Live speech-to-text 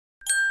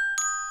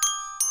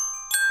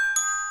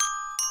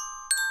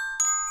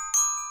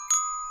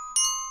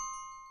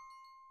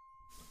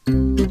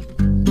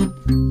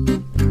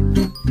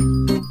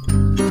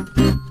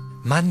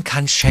Man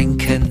kann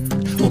schenken,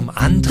 um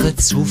andere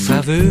zu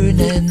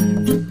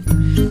verwöhnen.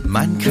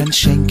 Man kann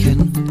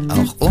schenken,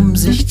 auch um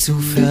sich zu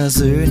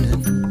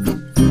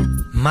versöhnen.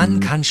 Man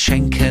kann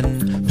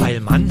schenken, weil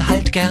man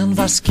halt gern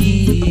was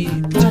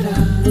gibt.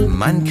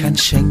 Man kann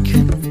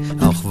schenken,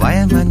 auch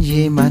weil man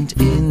jemand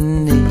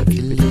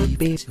innig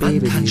liebt.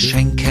 Man kann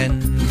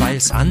schenken,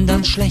 weil's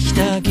anderen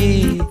schlechter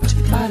geht.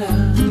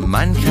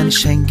 Man kann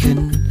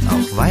schenken,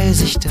 auch weil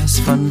sich das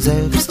von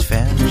selbst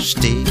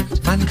versteht.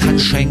 Man kann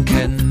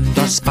schenken,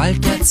 dass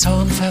bald der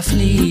Zorn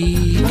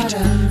verfliegt.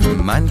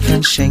 Man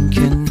kann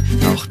schenken,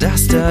 auch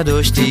dass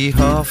dadurch die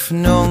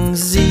Hoffnung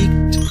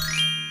siegt.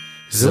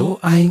 So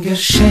ein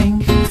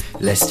Geschenk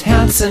lässt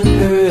Herzen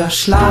höher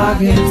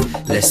schlagen,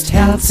 lässt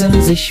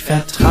Herzen sich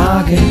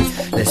vertragen,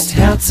 lässt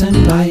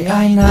Herzen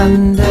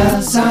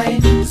beieinander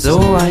sein. So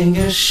ein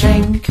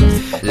Geschenk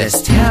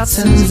lässt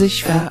Herzen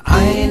sich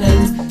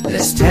vereinen,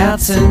 lässt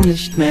Herzen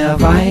nicht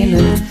mehr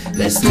weinen,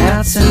 lässt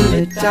Herzen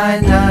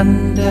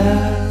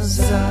miteinander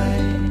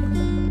sein.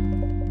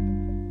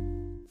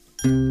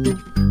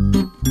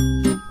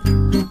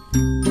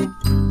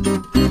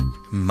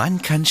 Man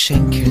kann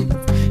schenken,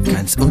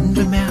 ganz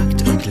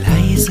unbemerkt und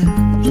leise.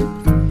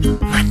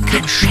 Man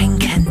kann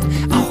schenken,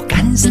 auch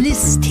ganz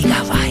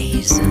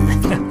listigerweise.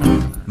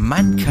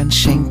 Man kann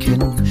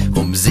schenken,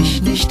 um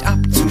sich nicht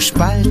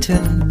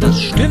abzuspalten.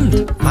 Das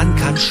stimmt. Man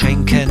kann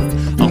schenken,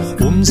 auch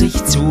um sich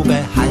zu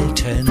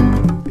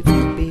behalten.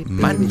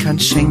 Man kann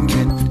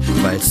schenken,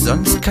 weil's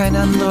sonst kein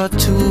anderer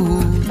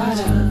tut.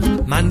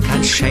 Man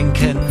kann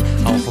schenken,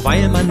 auch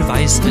weil man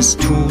weiß, es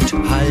tut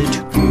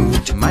halt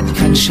gut. Man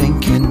kann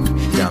schenken,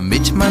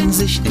 damit man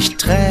sich nicht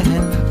trennt.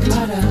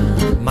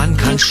 Man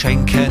kann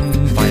schenken,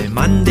 weil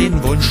man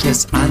den Wunsch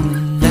des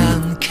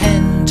anderen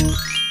kennt.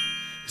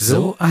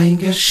 So ein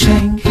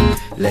Geschenk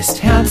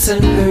lässt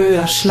Herzen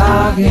höher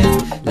schlagen,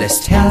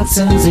 lässt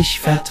Herzen sich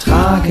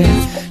vertragen,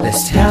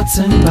 lässt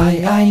Herzen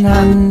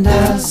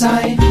beieinander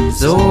sein.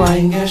 So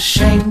ein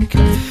Geschenk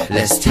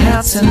lässt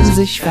Herzen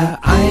sich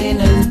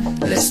vereinen,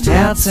 lässt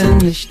Herzen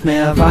nicht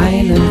mehr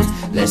weinen,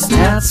 lässt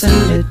Herzen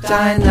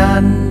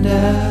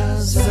miteinander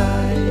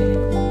sein.